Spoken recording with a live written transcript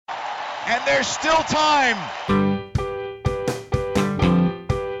and there's still time.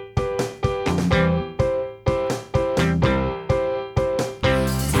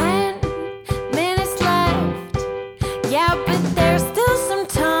 10 minutes left. Yeah, but there's still some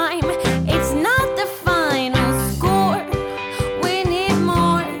time. It's not the final score. We need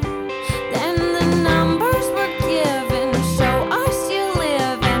more than the numbers we're given. Show us you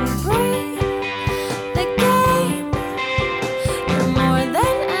live and breathe the game. You're more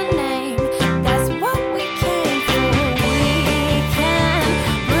than a name. That's what we came for. We can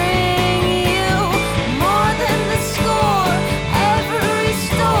bring you more than the score. Every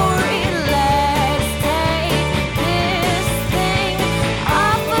story. Let's take this thing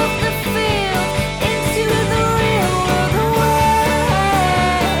off of the field into the real world, away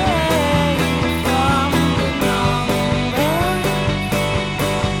from the numbers,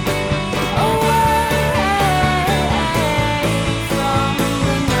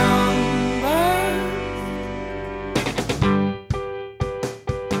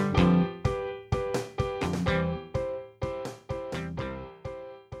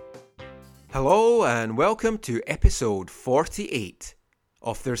 Hello and welcome to episode 48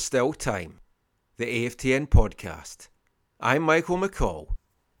 of There's Still Time, the AFTN podcast. I'm Michael McCall.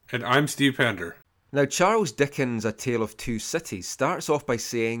 And I'm Steve Pender. Now, Charles Dickens' A Tale of Two Cities starts off by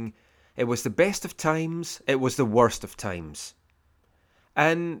saying, "It was the best of times, it was the worst of times."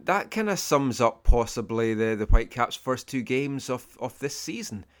 And that kind of sums up possibly the Whitecaps' first two games of this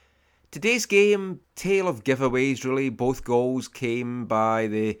season. Today's game, tale of giveaways really. Both goals came by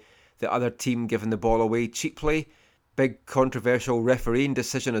the other team giving the ball away cheaply. Big controversial refereeing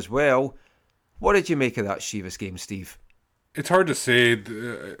decision as well. What did you make of that Chivas game, Steve? It's hard to say.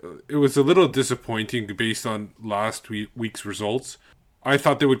 It was a little disappointing based on last week's results. I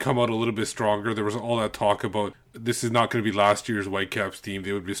thought they would come out a little bit stronger. There was all that talk about this is not going to be last year's Whitecaps team.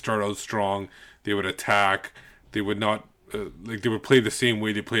 They would start out strong. They would attack. They would not they would play the same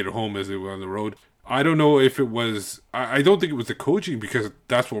way they played at home as they were on the road. I don't know if it was... I don't think it was the coaching, because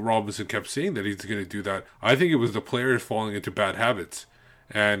that's what Robinson kept saying, that he's going to do that. I think it was the players falling into bad habits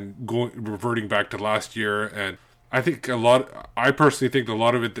and reverting back to last year. And I personally think a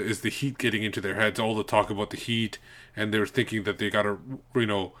lot of it is the heat getting into their heads. All the talk about the heat, and they're thinking that they got to,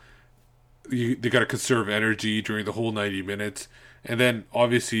 they got to conserve energy during the whole 90 minutes. And then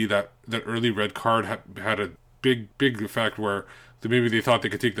obviously that early red card had a big effect where maybe they thought they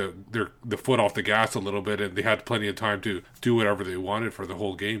could take the foot off the gas a little bit, and they had plenty of time to do whatever they wanted for the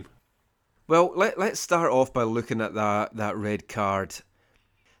whole game. Well, let's start off by looking at that red card.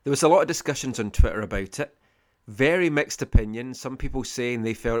 There was a lot of discussions on Twitter about it. Very mixed opinions. Some people saying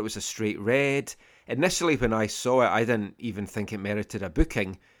they felt it was a straight red. Initially, when I saw it, I didn't even think it merited a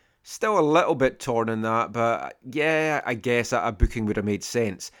booking. Still a little bit torn on that, but yeah, I guess a booking would have made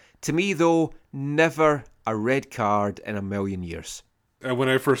sense. To me, though, never a red card in a million years. When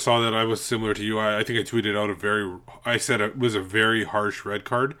I first saw that, I was similar to you. I think I tweeted out I said it was a very harsh red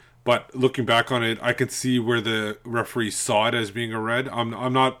card. But looking back on it, I could see where the referee saw it as being a red.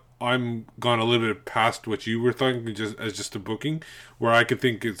 I'm gone a little bit past what you were thinking just a booking, where I could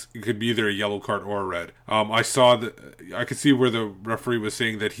think it could be either a yellow card or a red. I could see where the referee was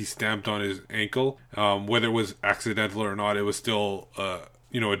saying that he stamped on his ankle. Whether it was accidental or not, it was still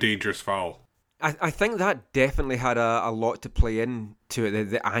a dangerous foul. I think that definitely had a lot to play into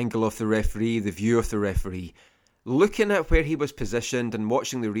it, the angle of the referee, the view of the referee. Looking at where he was positioned and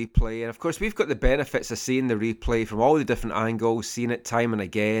watching the replay, and of course we've got the benefits of seeing the replay from all the different angles, seeing it time and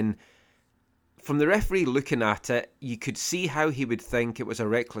again. From the referee looking at it, you could see how he would think it was a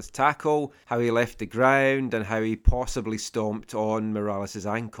reckless tackle, how he left the ground, and how he possibly stomped on Morales'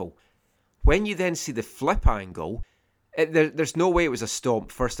 ankle. When you then see the flip angle, there's no way it was a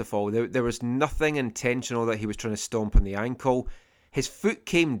stomp, first of all. There was nothing intentional that he was trying to stomp on the ankle. His foot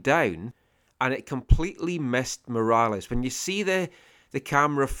came down and it completely missed Morales. When you see the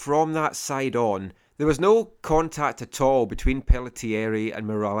camera from that side on, there was no contact at all between Pelletieri and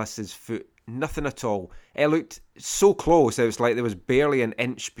Morales' foot. Nothing at all. It looked so close, it was like there was barely an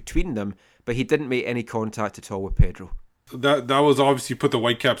inch between them, but he didn't make any contact at all with Pedro. That was obviously put the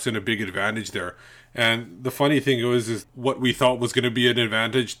Whitecaps in a big advantage there. And the funny thing is what we thought was going to be an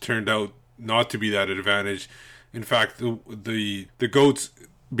advantage turned out not to be that advantage. In fact, the Goats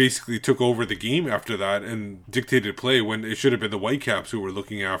basically took over the game after that and dictated play when it should have been the Whitecaps who were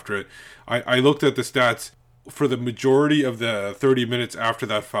looking after it. I looked at the stats. For the majority of the 30 minutes after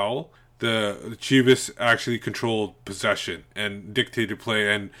that foul, the Chivas actually controlled possession and dictated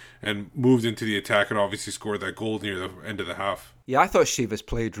play and moved into the attack and obviously scored that goal near the end of the half. Yeah, I thought Chivas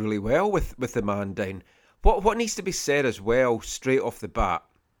played really well with the man down. What needs to be said as well, straight off the bat,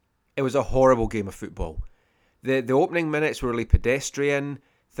 It was a horrible game of football. The opening minutes were really pedestrian.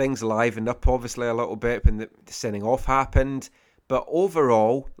 Things livened up obviously a little bit when the sending off happened. But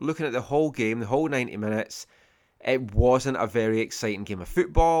overall, looking at the whole game, the whole 90 minutes, it wasn't a very exciting game of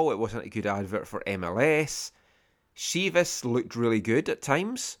football. It wasn't a good advert for MLS. Chivas looked really good at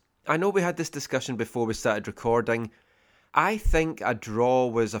times. I know we had this discussion before we started recording. I think a draw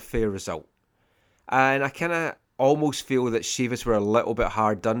was a fair result. And I kind of almost feel that Chivas were a little bit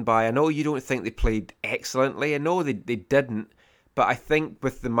hard done by. I know you don't think they played excellently. I know they didn't. But I think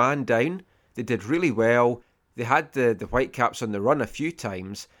with the man down, they did really well. They had the Whitecaps on the run a few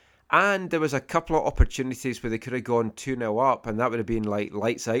times. And there was a couple of opportunities where they could have gone 2-0 up. And that would have been like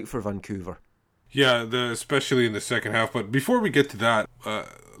lights out for Vancouver. Yeah, especially in the second half. But before we get to that,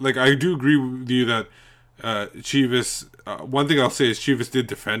 I do agree with you that Chivas, one thing I'll say is Chivas did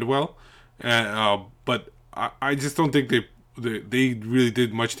defend well. But I just don't think they really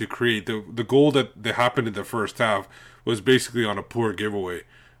did much to create. The goal that happened in the first half was basically on a poor giveaway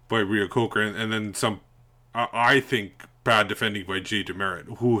by Rio Coker, and then some, I think, bad defending by Jay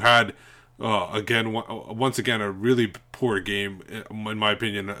DeMerit, who had, once again, a really poor game, in my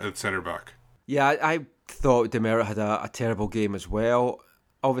opinion, at centre back. Yeah, I thought DeMerit had a terrible game as well.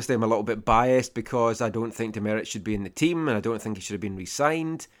 Obviously, I'm a little bit biased because I don't think DeMerit should be in the team and I don't think he should have been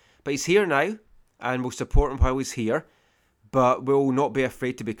re-signed. But he's here now and we'll support him while he's here. But we'll not be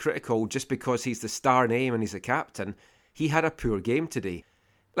afraid to be critical just because he's the star name and he's the captain. He had a poor game today.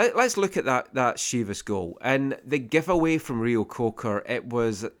 Let's look at that Chivas goal. And the giveaway from Rio Coker, it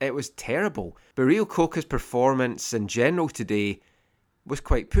was terrible. But Rio Coker's performance in general today was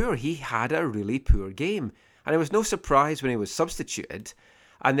quite poor. He had a really poor game. And it was no surprise when he was substituted.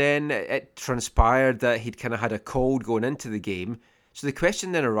 And then it transpired that he'd kind of had a cold going into the game. So the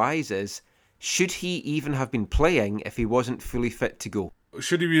question then arises, should he even have been playing if he wasn't fully fit to go?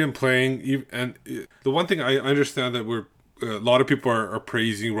 Should he be playing? And the one thing I understand that a lot of people are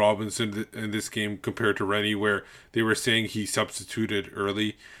praising Robinson in this game compared to Rennie, where they were saying he substituted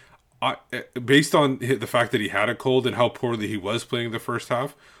early. Based on the fact that he had a cold and how poorly he was playing in the first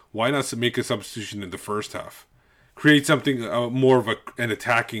half, why not make a substitution in the first half? Create something more of an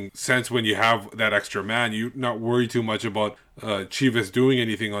attacking sense when you have that extra man. You're not worried too much about Chivas doing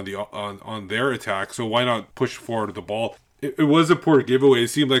anything on their attack, so why not push forward the ball? It was a poor giveaway. It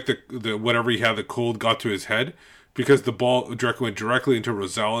seemed like the whatever he had, the cold, got to his head because the ball went directly into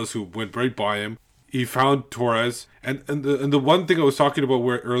Rosales, who went right by him. He found Torres, and the one thing I was talking about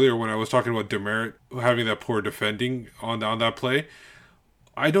earlier when I was talking about DeMerit having that poor defending on that play,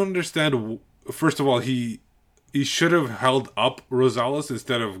 I don't understand. First of all, he should have held up Rosales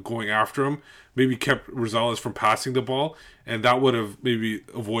instead of going after him. Maybe kept Rosales from passing the ball, and that would have maybe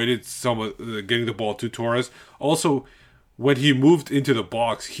avoided some of getting the ball to Torres. Also, when he moved into the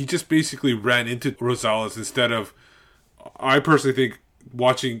box, he just basically ran into Rosales instead of. I personally think,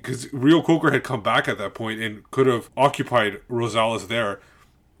 watching, because Rio Coker had come back at that point and could have occupied Rosales there.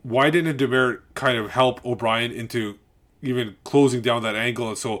 Why didn't DeMerit kind of help O'Brien into even closing down that angle,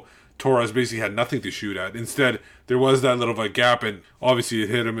 and so Torres basically had nothing to shoot at? Instead, there was that little of a gap, and obviously it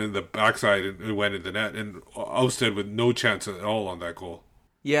hit him in the backside and it went in the net, and Ousted with no chance at all on that goal.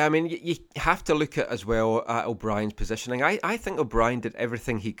 Yeah, I mean, you have to look at as well at O'Brien's positioning. I think O'Brien did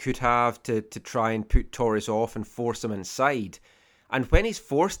everything he could have to try and put Torres off and force him inside. And when he's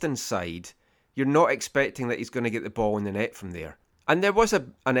forced inside, you're not expecting that he's going to get the ball in the net from there. And there was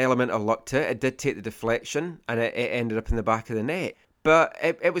an element of luck to it. It did take the deflection and it ended up in the back of the net. But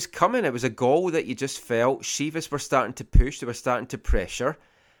it was coming. It was a goal that you just felt Chivas were starting to push. They were starting to pressure.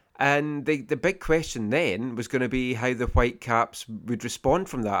 And the big question then was going to be how the Whitecaps would respond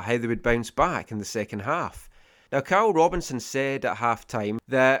from that, how they would bounce back in the second half. Now, Carl Robinson said at half-time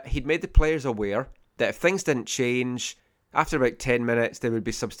that he'd made the players aware that if things didn't change, after about 10 minutes, there would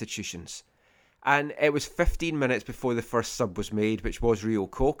be substitutions. And it was 15 minutes before the first sub was made, which was Rio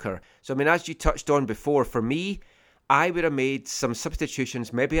Coker. So, I mean, as you touched on before, for me, I would have made some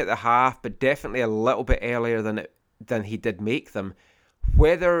substitutions, maybe at the half, but definitely a little bit earlier than he did make them.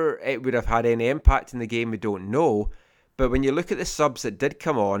 Whether it would have had any impact in the game, we don't know. But when you look at the subs that did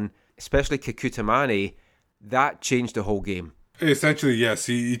come on, especially Kekuta Manneh, that changed the whole game. Essentially, yes,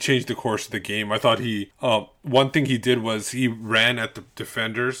 he changed the course of the game. I thought one thing he did was he ran at the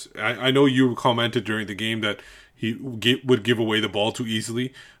defenders. I know you commented during the game that he would give away the ball too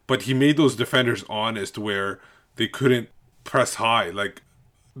easily, but he made those defenders honest where they couldn't press high. Like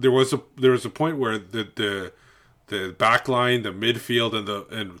there was a point where the back line, the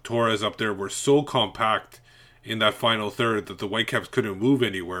midfield, and Torres up there were so compact in that final third that the Whitecaps couldn't move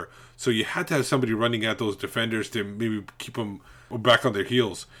anywhere. So you had to have somebody running at those defenders to maybe keep them back on their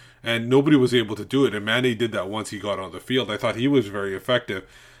heels. and nobody was able to do it. And Mane did that once he got on the field. I thought he was very effective.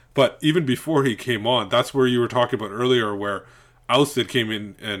 But even before he came on, that's where you were talking about earlier, where Ousted came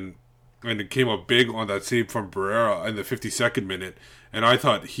in and it came up big on that save from Barrera in the 52nd minute. And I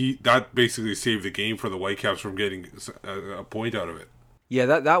thought that basically saved the game for the Whitecaps from getting a point out of it. Yeah,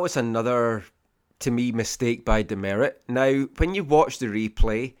 that was another, to me, mistake by Demerit. Now, when you watch the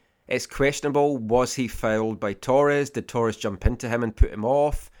replay, it's questionable. Was he fouled by Torres? Did Torres jump into him and put him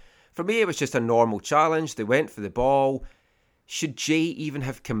off? For me, it was just a normal challenge. They went for the ball. Should Jay even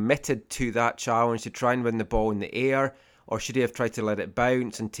have committed to that challenge to try and win the ball in the air? Or should he have tried to let it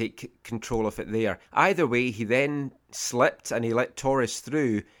bounce and take control of it there? Either way, he then slipped and he let Torres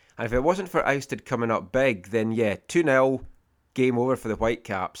through. And if it wasn't for Ousted coming up big, then yeah, 2-0, game over for the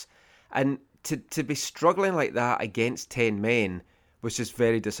Whitecaps. And to be struggling like that against 10 men was just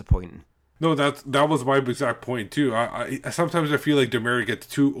very disappointing. No, that was my exact point too. I sometimes I feel like Demerit gets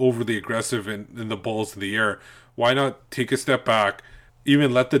too overly aggressive in the balls in the air. Why not take a step back,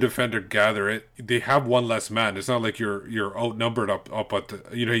 even let the defender gather it? They have one less man. It's not like you're outnumbered up at the,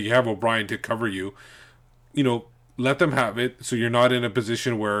 you have O'Brien to cover you. Let them have it, so you're not in a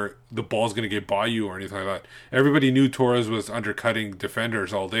position where the ball's going to get by you or anything like that. Everybody knew Torres was undercutting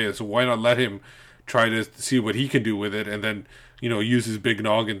defenders all day, so why not let him try to see what he can do with it, and then use his big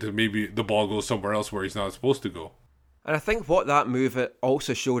noggin to maybe the ball goes somewhere else where he's not supposed to go. And I think what that move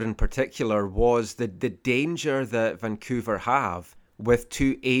also showed in particular was the danger that Vancouver have with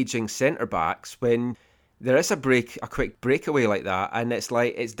two ageing centre-backs when there is a quick breakaway like that, and it's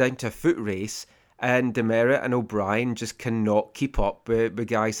down to a foot race, and Demerit and O'Brien just cannot keep up with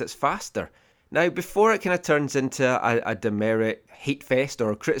guys that's faster. Now, before it kind of turns into a Demerit hate fest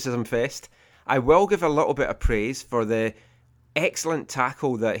or criticism fest, I will give a little bit of praise for the excellent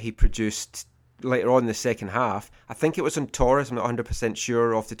tackle that he produced later on in the second half. I think it was on Torres, I'm not 100%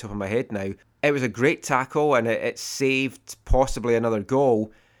 sure off the top of my head now. It was a great tackle and it saved possibly another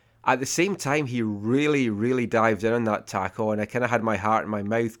goal. At the same time, he really, really dived in on that tackle, and I kind of had my heart in my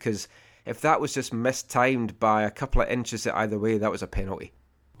mouth, because if that was just mistimed by a couple of inches either way, that was a penalty.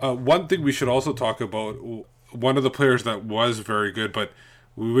 One thing we should also talk about, one of the players that was very good, but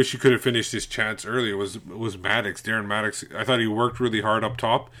we wish he could have finished his chance earlier, was Maddox, Darren Maddox. I thought he worked really hard up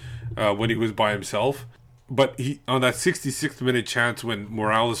top when he was by himself. But he, on that 66th minute chance when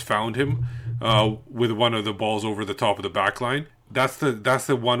Morales found him with one of the balls over the top of the back line, that's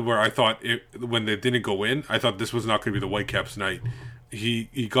the one where I thought when they didn't go in, I thought this was not going to be the Whitecaps' night.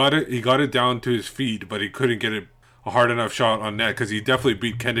 He got it down to his feet, but he couldn't get it a hard enough shot on net, because he definitely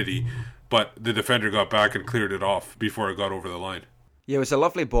beat Kennedy, but the defender got back and cleared it off before it got over the line. Yeah, it was a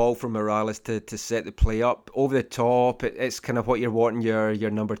lovely ball from Morales to set the play up over the top. It's kind of what you're wanting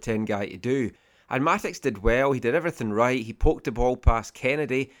your number 10 guy to do. And Mattocks did well. He did everything right. He poked the ball past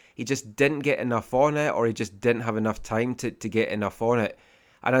Kennedy. He just didn't get enough on it, or he just didn't have enough time to get enough on it.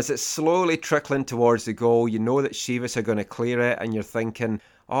 And as it's slowly trickling towards the goal, you know that Chivas are going to clear it, and you're thinking,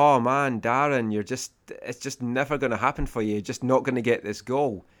 oh man, Darren, it's just never going to happen for you. You're just not going to get this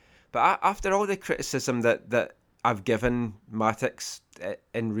goal. But after all the criticism that I've given Mattocks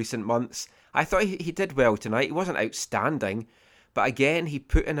in recent months, I thought he did well tonight. He wasn't outstanding, but again, he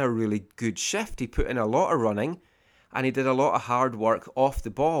put in a really good shift. He put in a lot of running, and he did a lot of hard work off the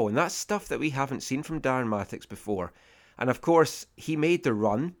ball, and that's stuff that we haven't seen from Darren Mattocks before. And of course, he made the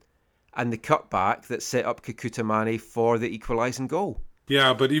run and the cutback that set up Kekuta Manneh for the equalising goal.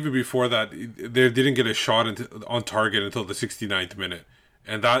 Yeah, but even before that, they didn't get a shot on target until the 69th minute.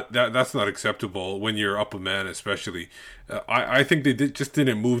 And that's not acceptable when you're up a man, especially. I think they just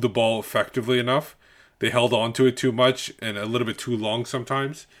didn't move the ball effectively enough. They held on to it too much and a little bit too long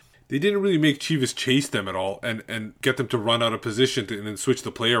sometimes. They didn't really make Chivas chase them at all and get them to run out of position and then switch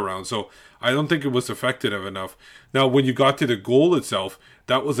the play around. So I don't think it was effective enough. Now, when you got to the goal itself,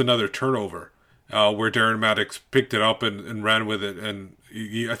 that was another turnover where Darren Mattocks picked it up and ran with it. And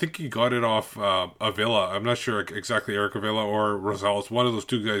I think he got it off Avila. I'm not sure exactly, Eric Avila or Rosales. One of those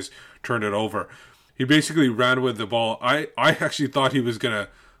two guys turned it over. He basically ran with the ball. I actually thought he was going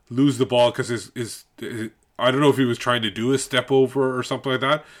to lose the ball because his I don't know if he was trying to do a step over or something like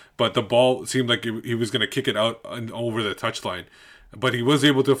that, but the ball seemed like he was going to kick it out and over the touchline. But he was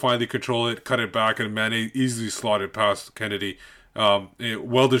able to finally control it, cut it back, and Manneh easily slotted past Kennedy. A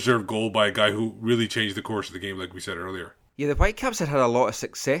well-deserved goal by a guy who really changed the course of the game, like we said earlier. Yeah, the Whitecaps had a lot of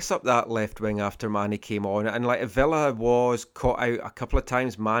success up that left wing after Manneh came on, and like Avila was caught out a couple of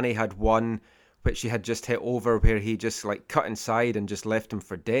times. Manneh had one which he had just hit over where he just like cut inside and just left him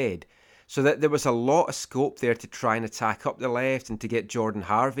for dead. So that there was a lot of scope there to try and attack up the left and to get Jordan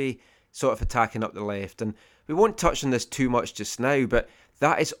Harvey sort of attacking up the left. And we won't touch on this too much just now, but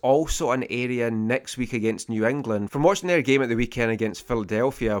that is also an area next week against New England. From watching their game at the weekend against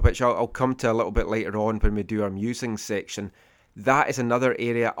Philadelphia, which I'll come to a little bit later on when we do our musings section, that is another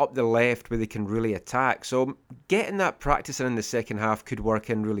area up the left where they can really attack. So getting that practicing in the second half could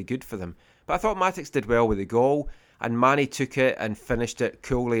work in really good for them. But I thought Mattocks did well with the goal, and Manny took it and finished it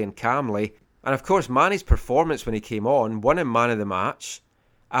coolly and calmly. And of course, Manny's performance when he came on won him man of the match.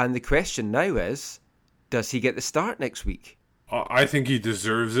 And the question now is, does he get the start next week? I think he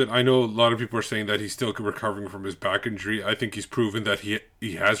deserves it. I know a lot of people are saying that he's still recovering from his back injury. I think he's proven that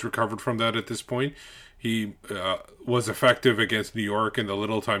he has recovered from that at this point. He was effective against New York in the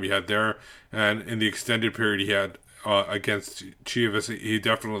little time he had there, and in the extended period he had against Chivas, he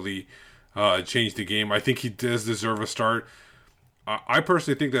definitely changed the game. I think he does deserve a start. I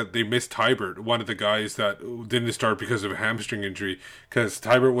personally think that they missed Tybert, one of the guys that didn't start because of a hamstring injury, because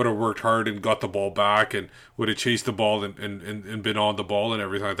Tybert would have worked hard and got the ball back and would have chased the ball and been on the ball and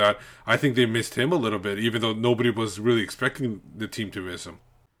everything like that. I think they missed him a little bit, even though nobody was really expecting the team to miss him.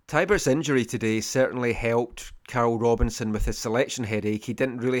 Tybert's injury today certainly helped Carl Robinson with his selection headache. He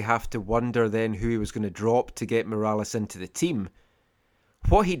didn't really have to wonder then who he was going to drop to get Morales into the team.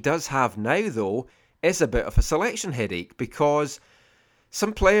 What he does have now, though, is a bit of a selection headache, because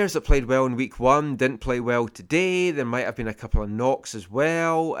some players that played well in week one didn't play well today. There might have been a couple of knocks as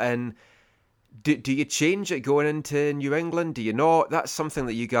well. And do you change it going into New England? Do you not? That's something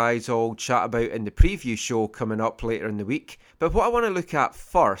that you guys all chat about in the preview show coming up later in the week. But what I want to look at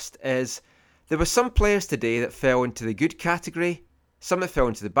first is there were some players today that fell into the good category, some that fell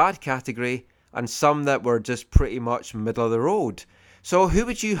into the bad category, and some that were just pretty much middle of the road. So who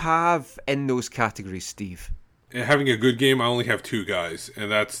would you have in those categories, Steve? Having a good game, I only have two guys, and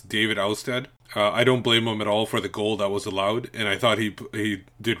that's David Ousted. I don't blame him at all for the goal that was allowed, and I thought he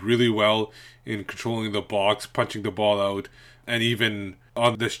did really well in controlling the box, punching the ball out, and even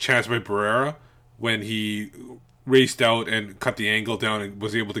on this chance by Barrera, when he raced out and cut the angle down and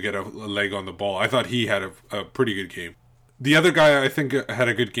was able to get a leg on the ball. I thought he had a pretty good game. The other guy I think had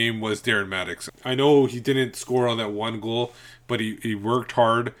a good game was Darren Mattocks. I know he didn't score on that one goal, but he worked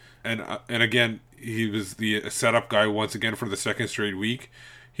hard, and again, he was the setup guy once again for the second straight week.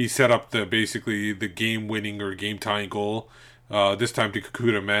 He set up basically the game-winning or game-tying goal. This time to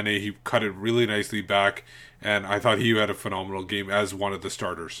Kekuta Manneh. He cut it really nicely back, and I thought he had a phenomenal game as one of the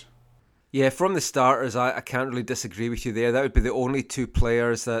starters. Yeah, from the starters, I can't really disagree with you there. That would be the only two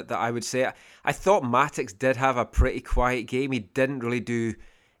players that I would say. I thought Mattocks did have a pretty quiet game. He didn't really do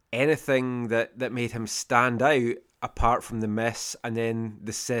anything that made him stand out, apart from the miss and then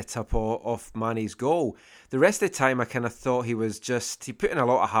the setup of Manny's goal. The rest of the time I kind of thought he put in a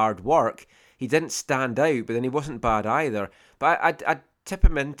lot of hard work. He didn't stand out, but then he wasn't bad either. But I'd tip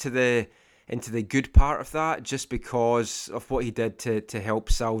him into the good part of that, just because of what he did to help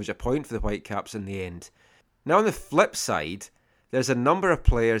salvage a point for the Whitecaps in the end. Now on the flip side, there's a number of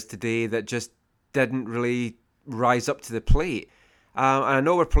players today that just didn't really rise up to the plate. And I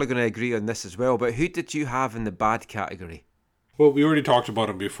know we're probably going to agree on this as well, but who did you have in the bad category? Well, we already talked about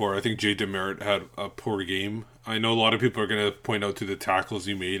him before. I think Jay Demerit had a poor game. I know a lot of people are going to point out to the tackles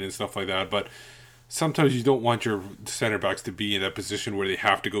he made and stuff like that, but sometimes you don't want your center backs to be in that position where they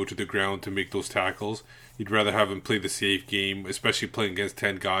have to go to the ground to make those tackles. You'd rather have them play the safe game, especially playing against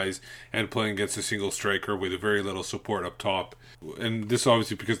 10 guys and playing against a single striker with very little support up top. And this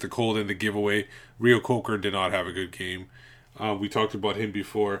obviously because the cold and the giveaway. Rio Coker did not have a good game. We talked about him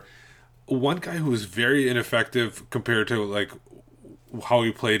before. One guy who was very ineffective compared to like how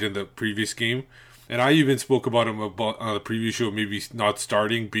he played in the previous game, and I even spoke about him on the previous show, maybe not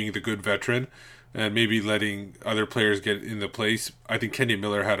starting, being the good veteran, and maybe letting other players get in the place. I think Kenny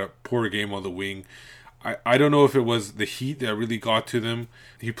Miller had a poor game on the wing. I don't know if it was the heat that really got to them.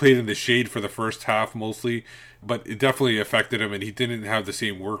 He played in the shade for the first half mostly, but it definitely affected him, and he didn't have the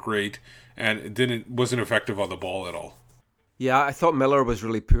same work rate, and wasn't effective on the ball at all. Yeah, I thought Miller was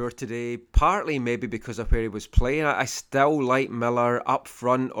really poor today, partly maybe because of where he was playing. I still like Miller up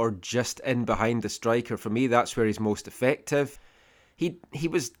front or just in behind the striker. For me, that's where he's most effective. He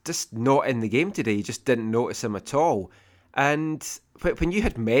was just not in the game today. You just didn't notice him at all. And when you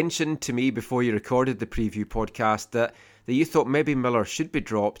had mentioned to me before you recorded the preview podcast that you thought maybe Miller should be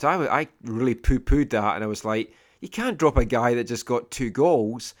dropped, I really poo-pooed that, and I was like, you can't drop a guy that just got 2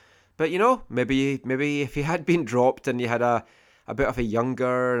 goals. But, you know, maybe if he had been dropped and you had a bit of a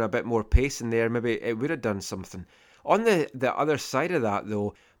younger and a bit more pace in there, maybe it would have done something. On the other side of that,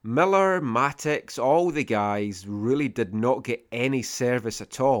 though, Miller, Mattocks, all the guys really did not get any service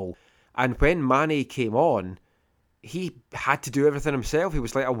at all. And when Manny came on, he had to do everything himself. He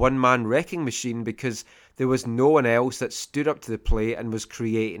was like a one-man wrecking machine because there was no one else that stood up to the plate and was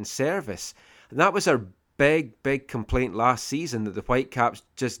creating service. And that was our big complaint last season, that the Whitecaps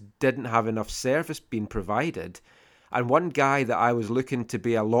just didn't have enough service being provided. And one guy that I was looking to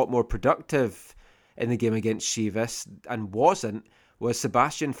be a lot more productive in the game against Chivas and wasn't was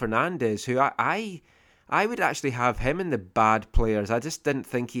Sebastian Fernandez, who I would actually have him in the bad players. I just didn't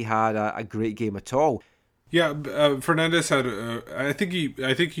think he had a great game at all. Yeah, Fernandez had. I think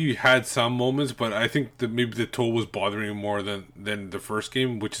he had some moments, but I think that maybe the toe was bothering him more than the first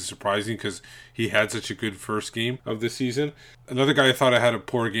game, which is surprising because he had such a good first game of the season. Another guy I thought I had a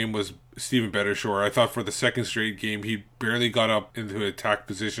poor game was Steven Betishore. I thought for the second straight game he barely got up into attack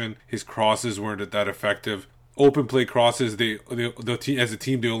position. His crosses weren't that effective. Open play crosses, the team, as a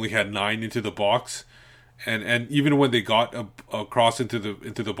team, they only had 9 into the box. And even when they got a cross into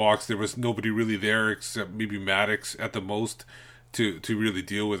the box, there was nobody really there except maybe Maddox at the most to really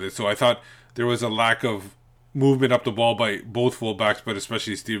deal with it. So I thought there was a lack of movement up the ball by both fullbacks, but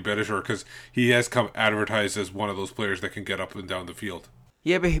especially Steve Betishore, because he has come advertised as one of those players that can get up and down the field.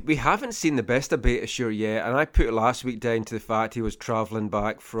 Yeah, but we haven't seen the best of Betishore yet, and I put it last week down to the fact he was travelling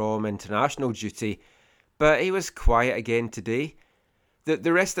back from international duty, but he was quiet again today.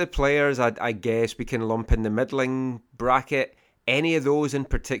 The rest of the players, I guess we can lump in the middling bracket. Any of those in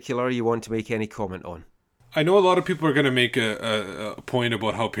particular you want to make any comment on? I know a lot of people are going to make a point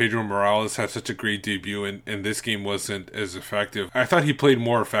about how Pedro Morales had such a great debut and this game wasn't as effective. I thought he played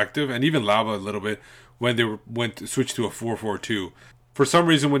more effective, and even Lava a little bit, when they switched to a 4-4-2. For some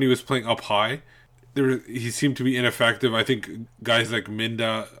reason, when he was playing up high, he seemed to be ineffective. I think guys like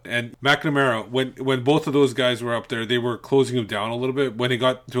Minda and McNamara, when both of those guys were up there, they were closing him down a little bit. When he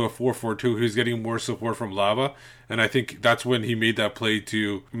got to a 4-4-2, he was getting more support from Lava, and I think that's when he made that play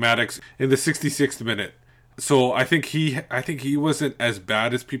to Maddox in the 66th minute. So I think he wasn't as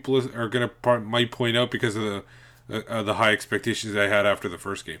bad as people might point out because of the high expectations I had after the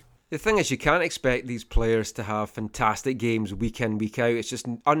first game. The thing is, you can't expect these players to have fantastic games week in, week out. It's just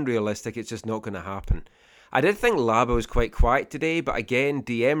unrealistic. It's just not going to happen. I did think Laba was quite quiet today, but again,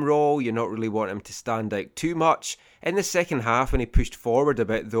 DM role, you're not really wanting him to stand out too much. In the second half, when he pushed forward a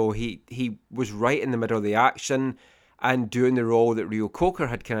bit, though, he was right in the middle of the action and doing the role that Rio Coker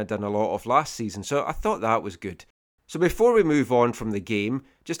had kind of done a lot of last season. So I thought that was good. So before we move on from the game,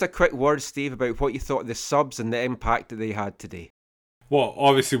 just a quick word, Steve, about what you thought of the subs and the impact that they had today. Well,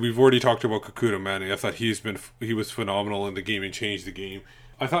 obviously, we've already talked about Kekuta Manneh. I thought he was phenomenal in the game and changed the game.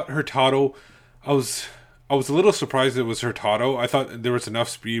 I thought Hurtado, I was a little surprised it was Hurtado. I thought there was enough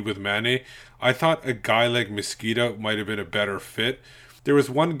speed with Manneh. I thought a guy like Mosqueda might have been a better fit. There was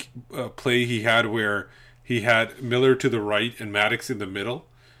one play he had where he had Miller to the right and Maddox in the middle,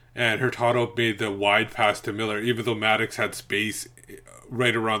 and Hurtado made the wide pass to Miller, even though Maddox had space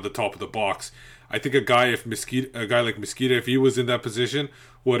right around the top of the box. I think a guy like Mosqueda, if he was in that position,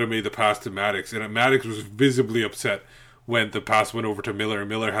 would have made the pass to Maddox. And Maddox was visibly upset when the pass went over to Miller.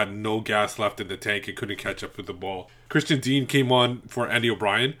 Miller had no gas left in the tank and couldn't catch up with the ball. Christian Dean came on for Andy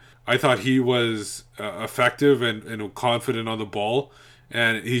O'Brien. I thought he was effective and confident on the ball.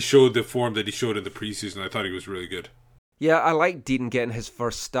 And he showed the form that he showed in the preseason. I thought he was really good. Yeah, I liked Dean getting his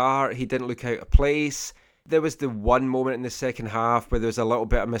first start. He didn't look out of place. There was the one moment in the second half where there was a little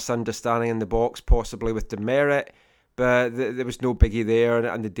bit of misunderstanding in the box, possibly with demerit, but there was no biggie there,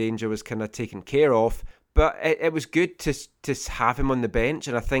 and the danger was kind of taken care of. But it was good to have him on the bench,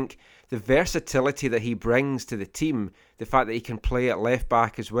 and I think the versatility that he brings to the team, the fact that he can play at left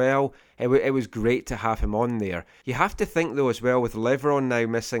back as well, it was great to have him on there. You have to think though as well, with Leveron now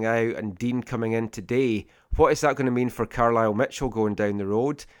missing out and Dean coming in today, what is that going to mean for Carlisle Mitchell going down the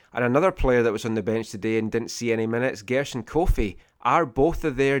road? And another player that was on the bench today and didn't see any minutes, Gershon Kofi. Are both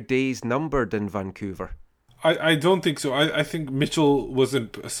of their days numbered in Vancouver? I don't think so. I think Mitchell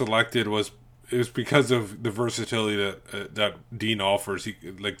wasn't selected it was because of the versatility that Dean offers. He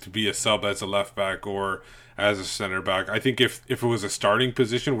to be a sub as a left back or as a center back. I think if it was a starting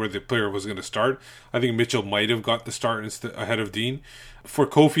position where the player was going to start, I think Mitchell might have got the start ahead of Dean. For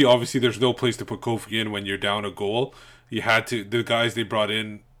Kofi, obviously, there's no place to put Kofi in when you're down a goal. You had to. The guys they brought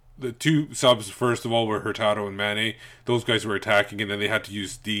in, the two subs, first of all, were Hurtado and Manneh. Those guys were attacking, and then they had to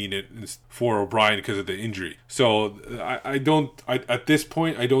use Dean for O'Brien because of the injury. So at this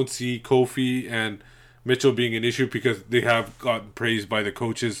point, I don't see Kofi and Mitchell being an issue because they have gotten praised by the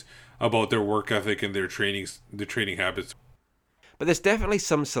coaches about their work ethic and their training habits. But there's definitely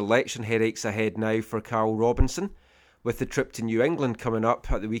some selection headaches ahead now for Carl Robinson, with the trip to New England coming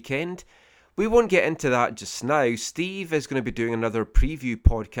up at the weekend. We won't get into that just now. Steve is going to be doing another preview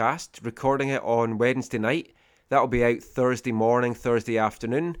podcast, recording it on Wednesday night. That'll be out Thursday morning, Thursday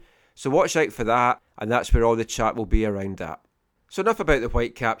afternoon. So watch out for that, and that's where all the chat will be around that. So enough about the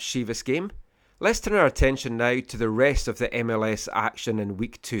Whitecaps Chivas game. Let's turn our attention now to the rest of the MLS action in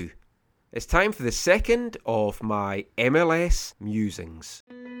Week 2. It's time for the second of my MLS musings.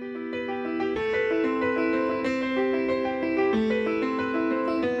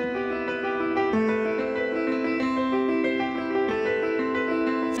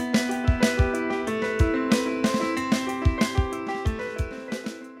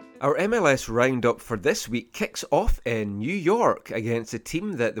 Our MLS roundup for this week kicks off in New York against a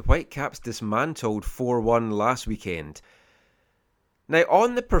team that the Whitecaps dismantled 4-1 last weekend. Now,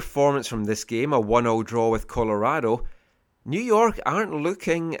 on the performance from this game, a 1-0 draw with Colorado, New York aren't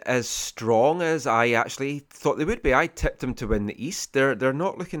looking as strong as I actually thought they would be. I tipped them to win the East. They're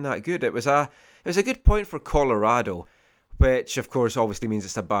not looking that good. It was a good point for Colorado, which of course obviously means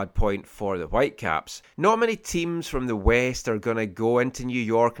it's a bad point for the Whitecaps. Not many teams from the West are going to go into New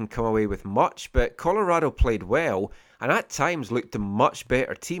York and come away with much, but Colorado played well and at times looked a much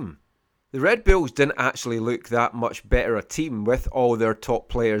better team. The Red Bulls didn't actually look that much better a team with all their top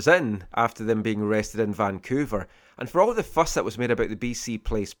players in after them being rested in Vancouver. And for all the fuss that was made about the BC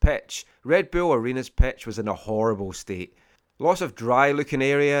Place pitch, Red Bull Arena's pitch was in a horrible state. Lots of dry looking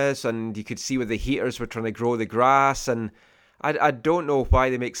areas, and you could see where the heaters were trying to grow the grass, and I don't know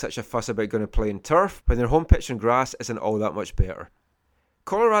why they make such a fuss about going to play in turf when their home pitch and grass isn't all that much better.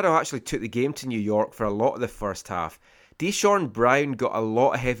 Colorado actually took the game to New York for a lot of the first half. Deshaun Brown got a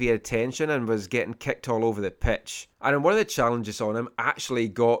lot of heavy attention and was getting kicked all over the pitch. And one of the challenges on him actually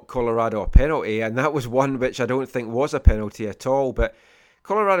got Colorado a penalty, and that was one which I don't think was a penalty at all. But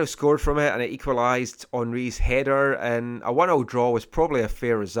Colorado scored from it and it equalised Henry's header, and a 1-0 draw was probably a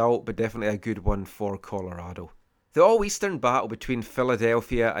fair result, but definitely a good one for Colorado. The All-Eastern battle between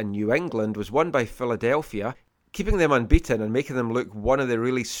Philadelphia and New England was won by Philadelphia, keeping them unbeaten and making them look one of the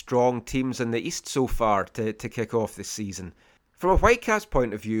really strong teams in the East so far to kick off this season. From a Whitecaps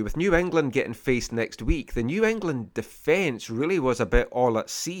point of view, with New England getting faced next week, the New England defence really was a bit all at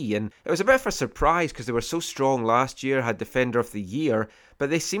sea, and it was a bit of a surprise because they were so strong last year, had Defender of the Year, but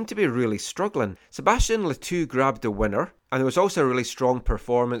they seem to be really struggling. Sebastian Letou grabbed the winner, and there was also a really strong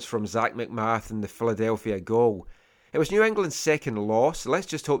performance from Zach McMath in the Philadelphia goal. It was New England's second loss, so let's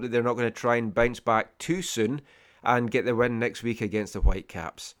just hope that they're not going to try and bounce back too soon and get the win next week against the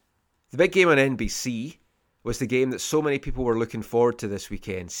Whitecaps. The big game on NBC was the game that so many people were looking forward to this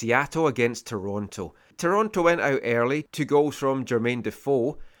weekend, Seattle against Toronto. Toronto went out early, 2 goals from Jermaine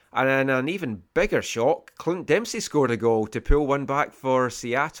Defoe, and in an even bigger shock, Clint Dempsey scored a goal to pull one back for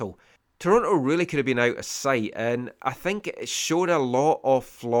Seattle. Toronto really could have been out of sight, and I think it showed a lot of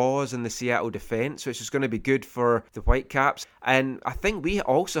flaws in the Seattle defence, which is going to be good for the Whitecaps. And I think we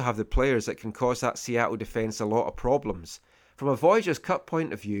also have the players that can cause that Seattle defence a lot of problems. From a Voyagers Cup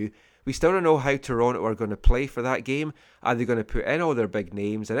point of view, we still don't know how Toronto are going to play for that game. Are they going to put in all their big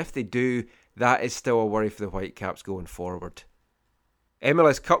names? And if they do, that is still a worry for the Whitecaps going forward.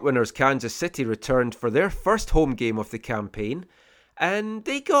 MLS Cup winners Kansas City returned for their first home game of the campaign, and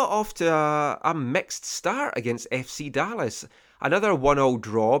they got off to a mixed start against FC Dallas. Another 1-0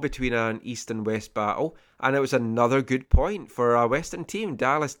 draw between an East and West battle, and it was another good point for a Western team.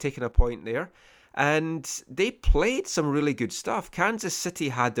 Dallas taking a point there, and they played some really good stuff. Kansas City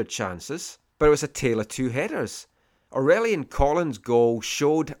had their chances, but it was a tale of two headers. Aurelian Collins' goal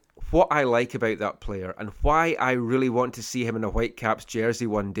showed what I like about that player and why I really want to see him in a Whitecaps jersey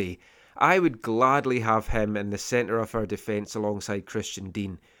one day. I would gladly have him in the centre of our defence alongside Christian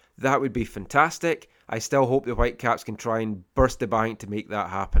Dean. That would be fantastic. I still hope the Whitecaps can try and burst the bank to make that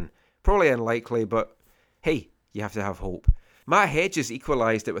happen. Probably unlikely, but hey, you have to have hope. Matt Hedges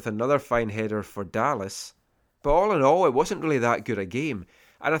equalised it with another fine header for Dallas. But all in all, it wasn't really that good a game.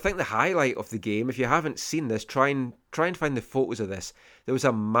 And I think the highlight of the game, if you haven't seen this, try and find the photos of this. There was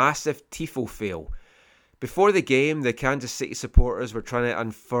a massive tifo fail. Before the game, the Kansas City supporters were trying to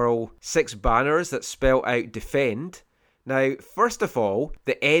unfurl 6 banners that spelled out defend. Now, first of all,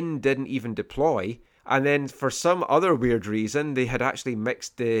 the N didn't even deploy, and then for some other weird reason, they had actually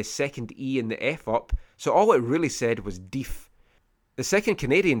mixed the second E and the F up, so all it really said was def. The second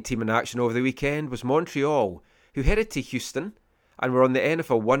Canadian team in action over the weekend was Montreal, who headed to Houston and were on the end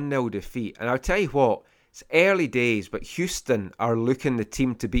of a 1-0 defeat. And I'll tell you what, it's early days, but Houston are looking the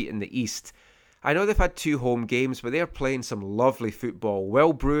team to beat in the East. I know they've had 2 home games, but they're playing some lovely football.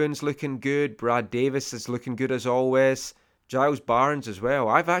 Will Bruin's looking good. Brad Davis is looking good as always. Giles Barnes as well.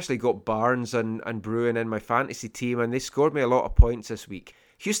 I've actually got Barnes and Bruin in my fantasy team, and they scored me a lot of points this week.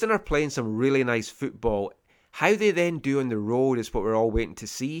 Houston are playing some really nice football, How they then do on the road is what we're all waiting to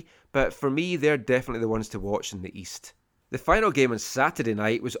see, but for me, they're definitely the ones to watch in the East. The final game on Saturday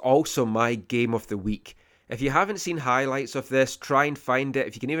night was also my game of the week. If you haven't seen highlights of this, try and find it.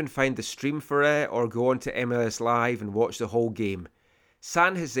 If you can even find the stream for it, or go on to MLS Live and watch the whole game.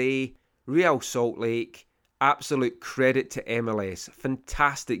 San Jose, Real Salt Lake, absolute credit to MLS.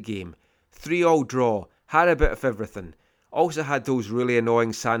 Fantastic game. 3-3 draw. Had a bit of everything. Also had those really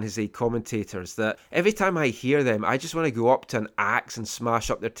annoying San Jose commentators that every time I hear them, I just want to go up to an axe and smash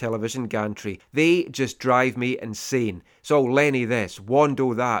up their television gantry. They just drive me insane. So Lenny this,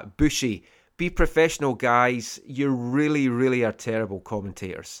 Wando that, Bushy. Be professional, guys. You really, really are terrible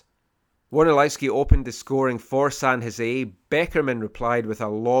commentators. Wondolowski opened the scoring for San Jose. Beckerman replied with a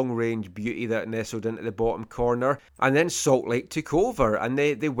long-range beauty that nestled into the bottom corner. And then Salt Lake took over and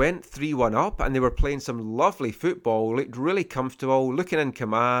they went 3-1 up and they were playing some lovely football, looked really comfortable, looking in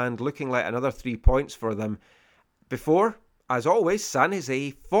command, looking like another 3 points for them. Before, as always, San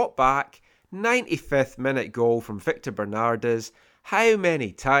Jose fought back. 95th minute goal from Victor Bernardes. How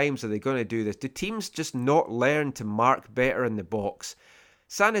many times are they going to do this? Do teams just not learn to mark better in the box?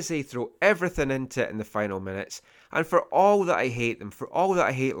 San Jose throw everything into it in the final minutes, and for all that I hate them, for all that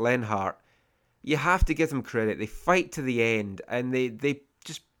I hate Lenhart, you have to give them credit. They fight to the end, and they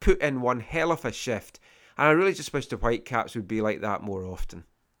just put in one hell of a shift, and I really just wish the Whitecaps would be like that more often.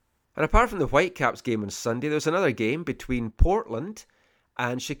 And apart from the Whitecaps game on Sunday, there was another game between Portland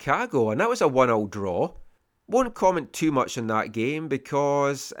and Chicago, and that was a 1-1 draw. Won't comment too much on that game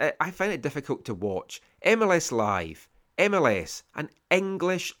because I find it difficult to watch. MLS Live. MLS, an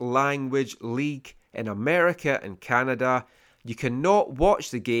English language league in America and Canada. You cannot watch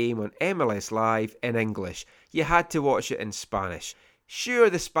the game on MLS Live in English. You had to watch it in Spanish. Sure,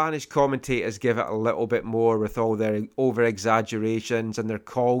 the Spanish commentators give it a little bit more with all their over-exaggerations and their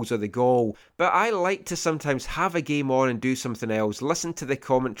calls of the goal, but I like to sometimes have a game on and do something else, listen to the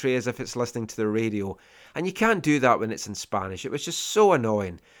commentary as if it's listening to the radio, and you can't do that when it's in Spanish. It was just so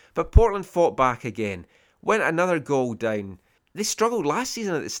annoying. But Portland fought back again, went another goal down. They struggled last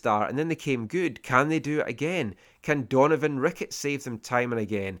season at the start and then they came good. Can they do it again? Can Donovan Ricketts save them time and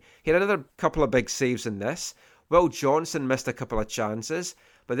again? He had another couple of big saves in this. Will Johnson missed a couple of chances,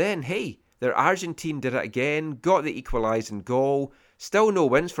 but then, hey, their Argentine did it again, got the equalising goal. Still no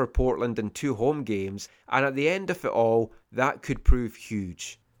wins for Portland in 2 home games, and at the end of it all, that could prove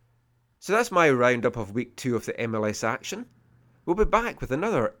huge. So that's my roundup of week 2 of the MLS action. We'll be back with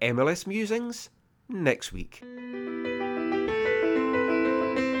another MLS musings next week.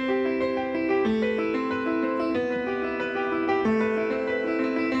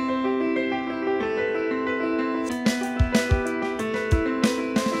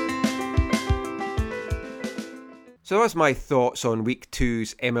 So that's my thoughts on week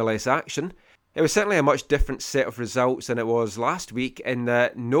 2's MLS action. It was certainly a much different set of results than it was last week in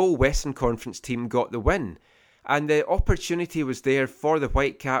that no Western Conference team got the win. And the opportunity was there for the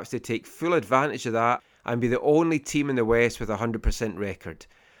Whitecaps to take full advantage of that and be the only team in the West with a 100% record.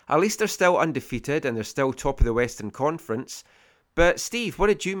 At least they're still undefeated and they're still top of the Western Conference. But Steve, what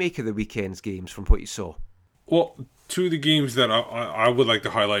did you make of the weekend's games from what you saw? Well, 2 of the games that I would like to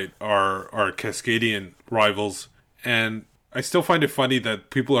highlight are Cascadian rivals. And I still find it funny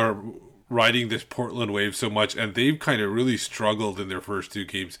that people are riding this Portland wave so much, and they've kind of really struggled in their first 2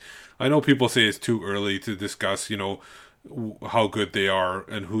 games. I know people say it's too early to discuss, how good they are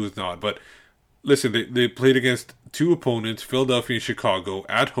and who's not. But listen, they played against 2 opponents, Philadelphia and Chicago,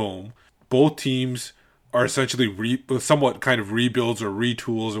 at home. Both teams are essentially somewhat kind of rebuilds or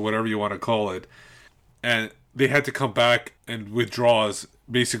retools or whatever you want to call it. And they had to come back and withdraws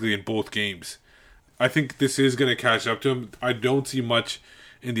basically in both games. I think this is going to catch up to them. I don't see much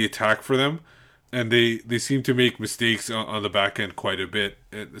in the attack for them. And they seem to make mistakes on the back end quite a bit.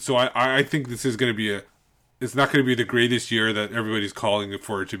 So I think this is going to be it's not going to be the greatest year that everybody's calling it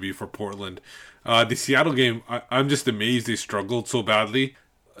for it to be for Portland. The Seattle game, I'm just amazed they struggled so badly.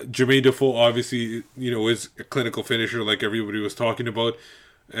 Jermaine Defoe obviously, is a clinical finisher like everybody was talking about.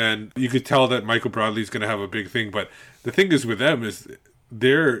 And you could tell that Michael Bradley's going to have a big thing. But the thing is with them is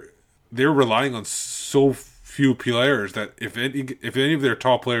they're relying on so few players that if any of their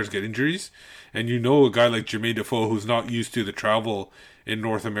top players get injuries, and a guy like Jermaine Defoe who's not used to the travel in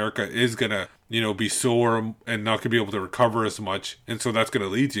North America is gonna be sore and not gonna be able to recover as much, and so that's gonna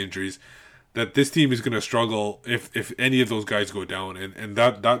lead to injuries. That this team is gonna struggle if any of those guys go down, and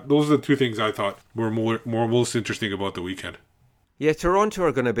that those are the 2 things I thought were most interesting about the weekend. Yeah, Toronto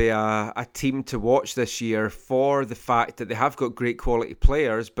are going to be a team to watch this year for the fact that they have got great quality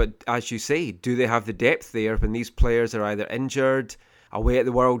players, but as you say, do they have the depth there when these players are either injured away at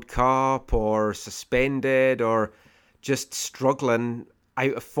the World Cup or suspended or just struggling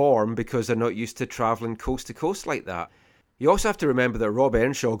out of form because they're not used to travelling coast to coast like that. You also have to remember that Rob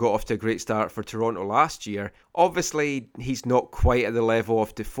Earnshaw got off to a great start for Toronto last year. Obviously, he's not quite at the level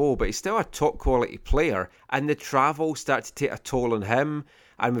of Defoe, but he's still a top quality player, and the travel started to take a toll on him,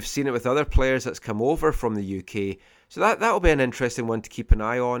 and we've seen it with other players that's come over from the UK. So that'll be an interesting one to keep an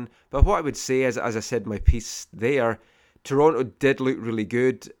eye on. But what I would say is, as I said in my piece there, Toronto did look really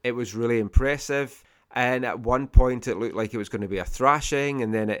good. It was really impressive. And at one point it looked like it was going to be a thrashing,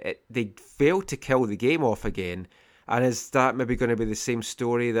 and then they failed to kill the game off again. And is that maybe going to be the same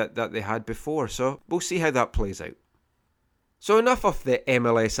story that they had before? So we'll see how that plays out. So enough of the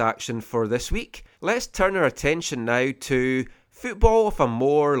MLS action for this week. Let's turn our attention now to football of a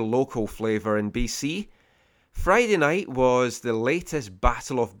more local flavour in BC. Friday night was the latest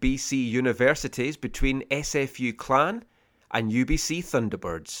battle of BC universities between SFU Clan and UBC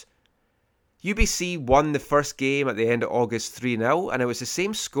Thunderbirds. UBC won the first game at the end of August 3-0, and it was the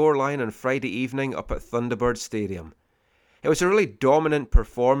same scoreline on Friday evening up at Thunderbird Stadium. It was a really dominant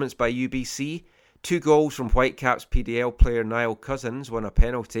performance by UBC. 2 goals from Whitecaps PDL player Niall Cousins won a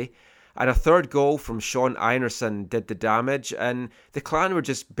penalty, and a third goal from Sean Einerson did the damage, and the Clan were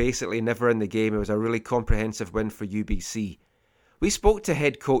just basically never in the game. It was a really comprehensive win for UBC. We spoke to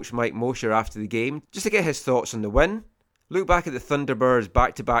head coach Mike Mosher after the game just to get his thoughts on the win, look back at the Thunderbirds'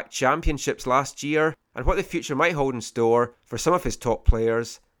 back-to-back championships last year, and what the future might hold in store for some of his top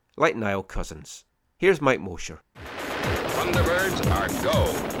players, like Niall Cousins. Here's Mike Mosher. Thunderbirds are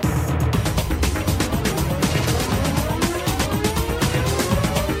go.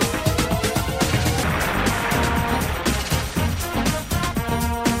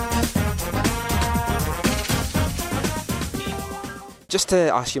 Just to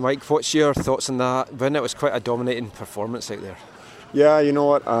ask you, Mike, what's your thoughts on that win? It was quite a dominating performance out there. Yeah, you know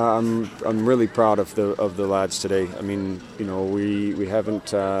what? I'm really proud of the lads today. I mean, you know, we haven't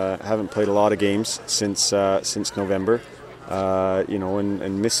played a lot of games since November. You know,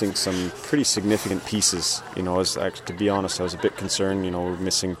 and missing some pretty significant pieces. You know, to be honest, I was a bit concerned. You know, we're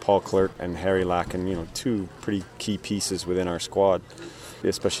missing Paul Clerk and Harry Lacken. You know, 2 pretty key pieces within our squad,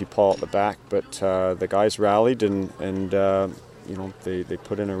 especially Paul at the back. But the guys rallied and you know, they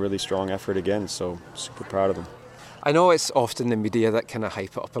put in a really strong effort again. So super proud of them. I know it's often the media that kind of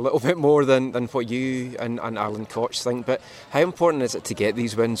hype it up a little bit more than what you and Alan Koch think, but how important is it to get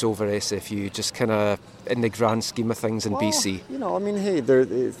these wins over SFU, just kind of in the grand scheme of things in BC? You know, I mean, hey,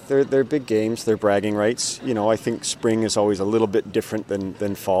 they're big games, they're bragging rights. You know, I think spring is always a little bit different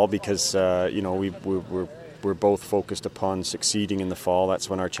than fall because, you know, we're both focused upon succeeding in the fall.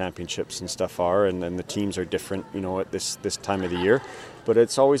 That's when our championships and stuff are, and the teams are different, you know, at this time of the year. But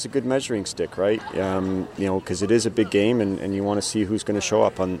it's always a good measuring stick, right? You know, because it is a big game, and you want to see who's going to show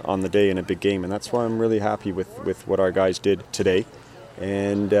up on the day in a big game. And that's why I'm really happy with what our guys did today.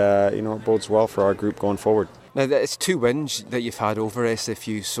 And, you know, it bodes well for our group going forward. Now, it's 2 wins that you've had over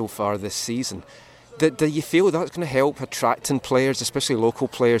SFU so far this season. Do you feel that's going to help attracting players, especially local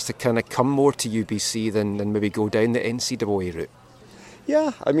players, to kind of come more to UBC than maybe go down the NCAA route?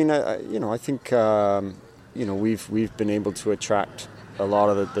 Yeah, I mean, you know, I think you know, we've been able to attract a lot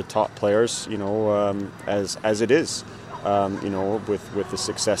of the top players, you know, as it is, you know, with the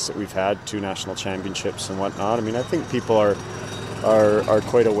success that we've had, 2 national championships and whatnot. I mean, I think people are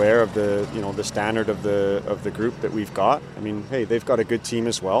quite aware of the, you know, the standard of the group that we've got. I mean, hey, they've got a good team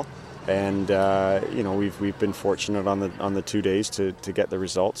as well. And you know, we've been fortunate on the 2 days to get the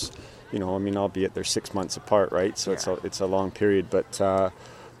results. You know, I mean, albeit they're 6 months apart, right? So yeah. It's a long period, but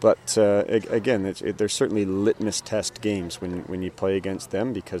again, they're certainly litmus test games when you play against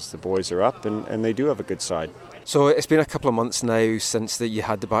them, because the boys are up and they do have a good side. So it's been a couple of months now since that you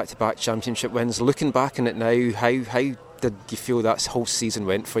had the back-to-back championship wins. Looking back on it now, how did you feel that whole season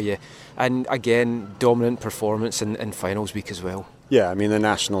went for you? And again, dominant performance in finals week as well. Yeah, I mean, the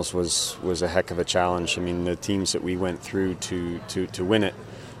Nationals was a heck of a challenge. I mean, the teams that we went through to win it,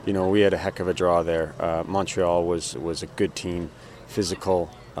 you know, we had a heck of a draw there. Montreal was a good team, physical,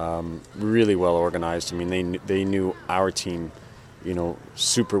 really well organized. I mean, they knew our team, you know,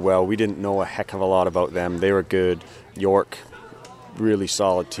 super well. We didn't know a heck of a lot about them. They were good. York, really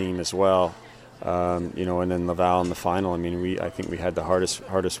solid team as well. You know, and then Laval in the final. I mean, I think we had the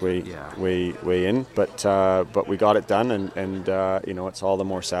hardest way in, but we got it done, and you know, it's all the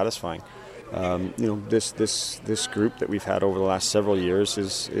more satisfying. You know, this group that we've had over the last several years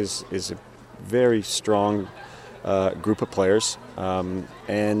is a very strong group of players, and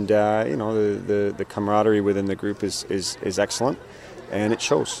you know, the camaraderie within the group is excellent. and it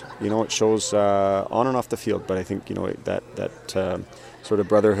shows. It shows on and off the field. But I think that sort of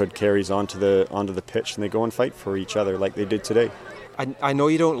brotherhood carries onto the pitch, and they go and fight for each other like they did today. I know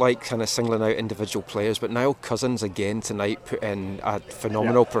you don't like kind of singling out individual players, but Niall Cousins again tonight put in a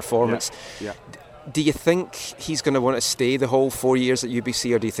phenomenal performance. Yeah. Do you think he's going to want to stay the whole 4 years at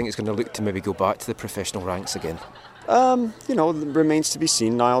UBC, or do you think he's going to look to maybe go back to the professional ranks again? Remains to be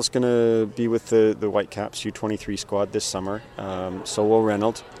seen. Niall's going to be with the Whitecaps U23 squad this summer. So will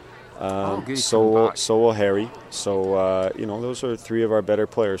Reynolds. So will Harry. So those are three of our better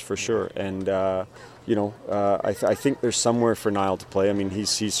players for sure. And I think there's somewhere for Niall to play. I mean,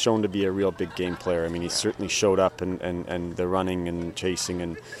 he's shown to be a real big game player. I mean, he certainly showed up, and the running and chasing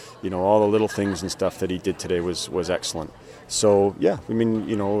and all the little things and stuff that he did today was excellent. So yeah, I mean,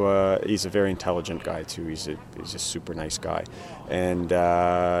 he's a very intelligent guy too. He's a super nice guy, and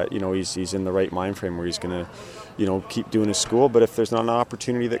he's in the right mind frame where he's going to keep doing his school. But if there's not an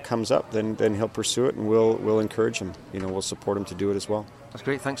opportunity that comes up, then he'll pursue it, and we'll encourage him. We'll support him to do it as well. That's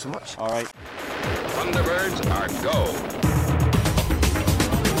great. Thanks so much. All right. Thunderbirds are go.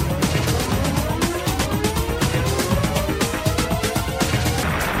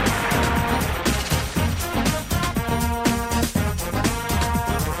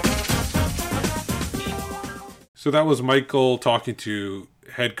 So that was Michael talking to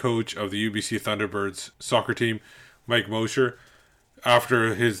head coach of the UBC Thunderbirds soccer team, Mike Mosher,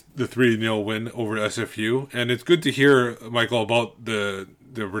 after the 3-0 win over SFU. And it's good to hear, Michael, about the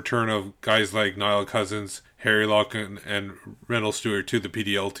return of guys like Niall Cousins, Harry Locken, and Reynolds Stewart to the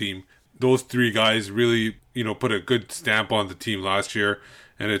PDL team. Those three guys really, put a good stamp on the team last year,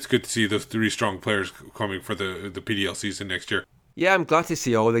 and it's good to see those three strong players coming for the PDL season next year. Yeah, I'm glad to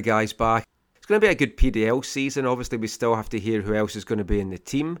see all the guys back. It's going to be a good PDL season. Obviously, we still have to hear who else is going to be in the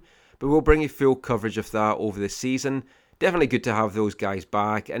team, but we'll bring you full coverage of that over the season. Definitely good to have those guys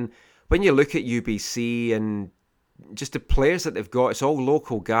back. And when you look at UBC and just the players that they've got, it's all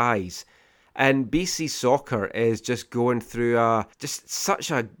local guys. And BC Soccer is just going through just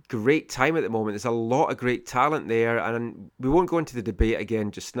such a great time at the moment. There's a lot of great talent there, and we won't go into the debate again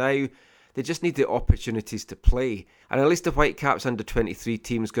just now. They just need the opportunities to play. And at least the Whitecaps under-23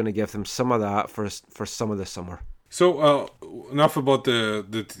 team is going to give them some of that for some of the summer. So enough about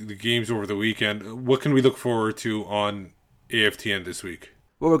the games over the weekend. What can we look forward to on AFTN this week?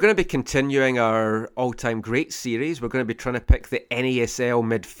 Well, we're going to be continuing our all-time great series. We're going to be trying to pick the NASL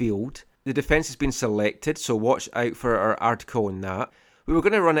midfield. The defence has been selected, so watch out for our article on that. We were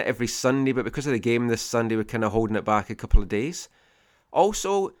going to run it every Sunday, but because of the game this Sunday, we're kind of holding it back a couple of days.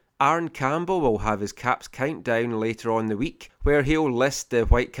 Also, Aaron Campbell will have his Caps countdown later on in the week, where he'll list the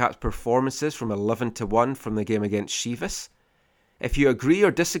Whitecaps performances from 11 to 1 from the game against Chivas. If you agree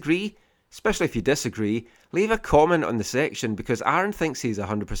or disagree, especially if you disagree, leave a comment on the section, because Aaron thinks he's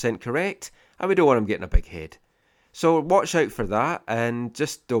 100% correct and we don't want him getting a big head. So watch out for that, and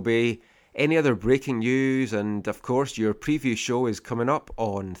there'll be any other breaking news, and of course your preview show is coming up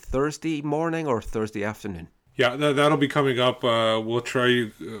on Thursday morning or Thursday afternoon. Yeah, that'll be coming up. We'll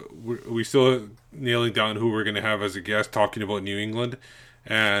try. We still nailing down who we're going to have as a guest talking about New England,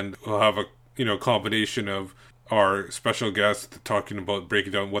 and we'll have a combination of our special guest talking about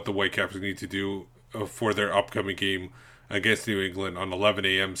breaking down what the Whitecaps need to do for their upcoming game against New England on 11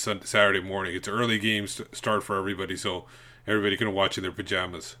 a.m. Saturday morning. It's early games start for everybody, so everybody can watch in their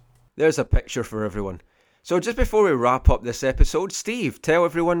pajamas. There's a picture for everyone. So just before we wrap up this episode, Steve, tell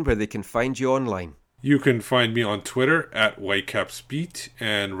everyone where they can find you online. You can find me on Twitter at WhitecapsBeat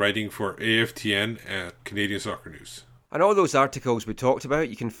and writing for AFTN at Canadian Soccer News. And all those articles we talked about,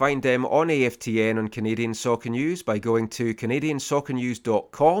 you can find them on AFTN on Canadian Soccer News by going to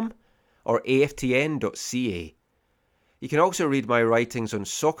CanadianSoccerNews.com or AFTN.ca. You can also read my writings on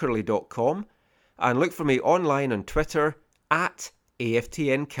Soccerly.com and look for me online on Twitter at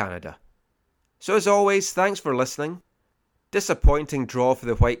AFTN Canada. So as always, thanks for listening. Disappointing draw for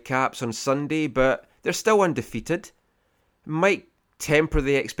the Whitecaps on Sunday, but they're still undefeated. Might temper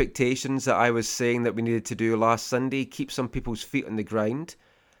the expectations that I was saying that we needed to do last Sunday, keep some people's feet on the ground.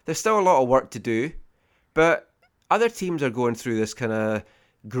 There's still a lot of work to do, but other teams are going through this kind of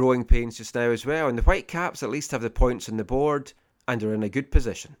growing pains just now as well, and the Whitecaps at least have the points on the board and are in a good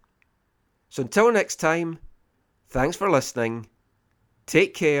position. So until next time, thanks for listening,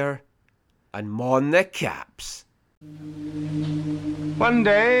 take care, and mon the Caps. One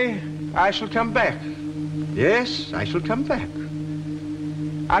day I shall come back. Yes, I shall come back.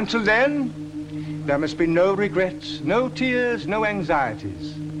 Until then, there must be no regrets, no tears, no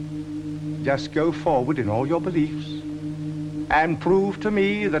anxieties. Just go forward in all your beliefs and prove to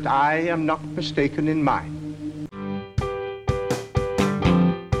me that I am not mistaken in mine.